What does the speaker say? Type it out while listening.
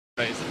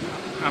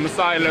I'm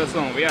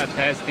Sylar. We are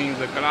testing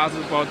the glass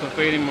bottle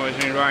filling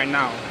machine right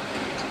now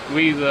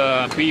with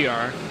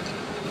beer.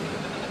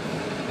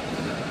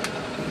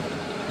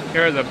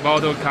 Here the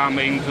bottle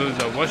comes into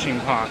the washing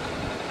pot.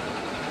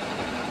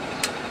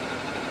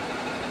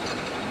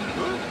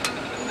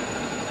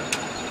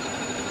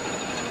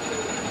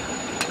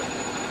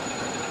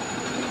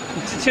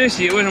 清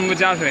洗为什么不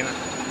加水呢？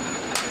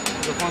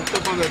都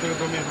放在这个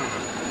桌面上了。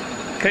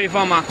可以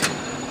放吗？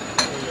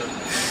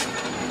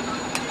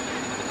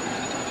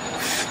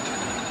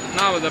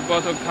 Now the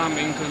bottle comes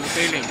into the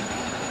filling.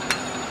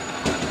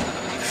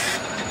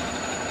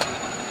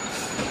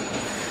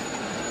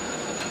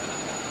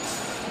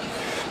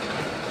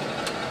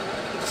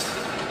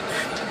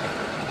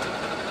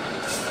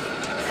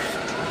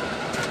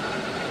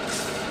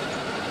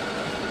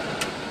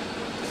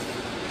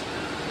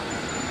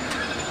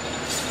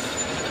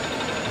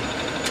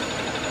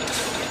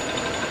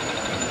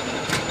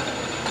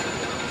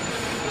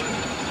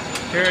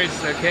 Here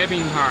is the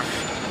capping part.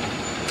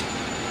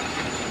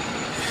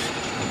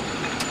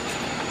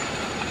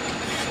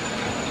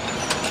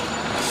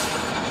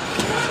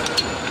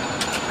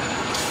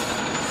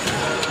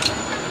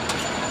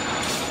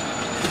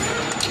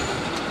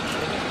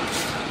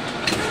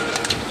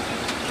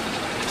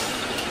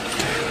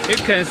 You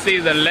can see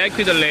the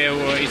liquid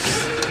level is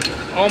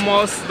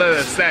almost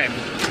the same.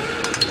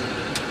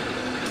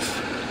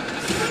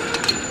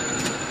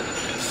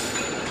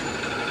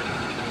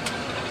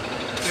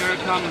 Here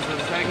comes the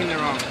second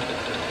round.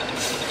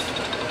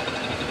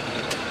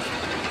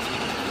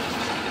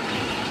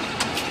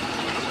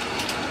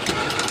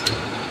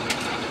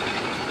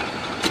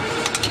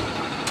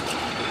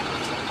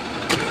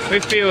 We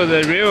fill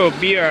the real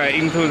beer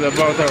into the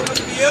bottle.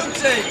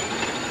 Beauty!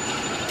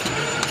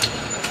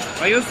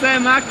 What you say,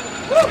 Mark?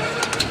 Woo!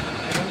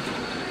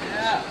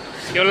 Yeah.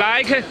 You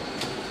like it?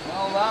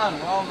 Well done,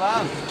 well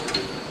done.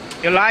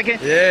 You like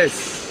it?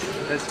 Yes.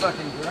 That's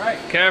fucking great.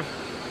 Careful.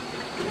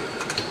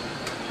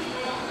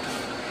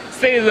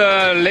 See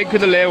the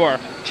liquid level.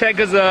 Check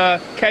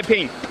the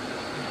capping.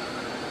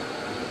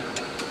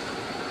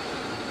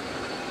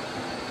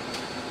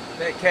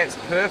 That cap's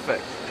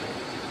perfect.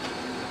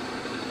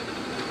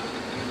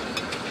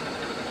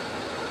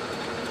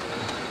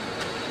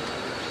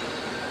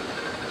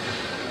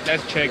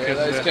 Let's check Yeah,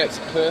 those caps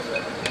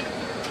perfect.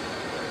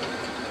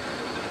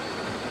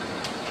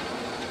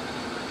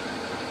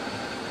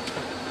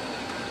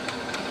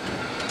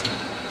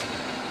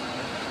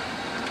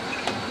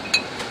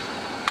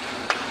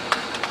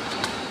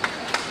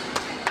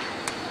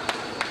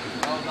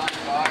 Well done,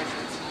 guys.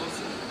 It's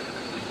awesome.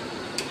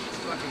 It's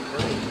fucking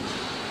brilliant.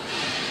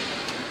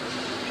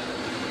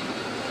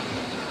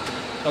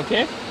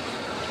 Okay?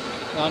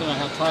 I don't know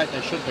how tight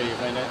they should be. I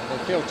mean, they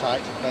feel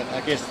tight, but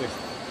I guess they're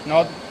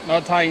Not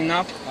tight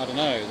enough. I don't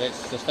know.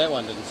 That's just that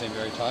one didn't seem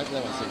very tight.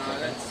 That one seems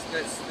okay.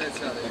 That's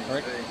how they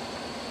correct? be.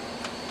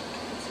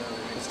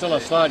 There's still a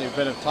slightly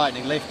bit of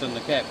tightening left in the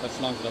cap, as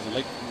long as it doesn't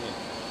leak.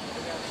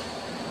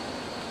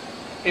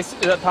 Yeah. Is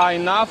it tight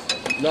enough?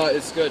 No,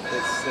 it's good.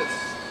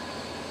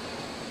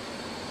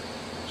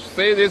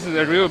 See, this is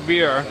the real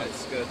beer.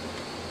 It's good.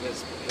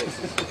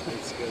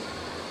 It's good.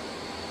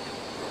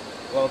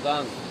 Well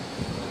done.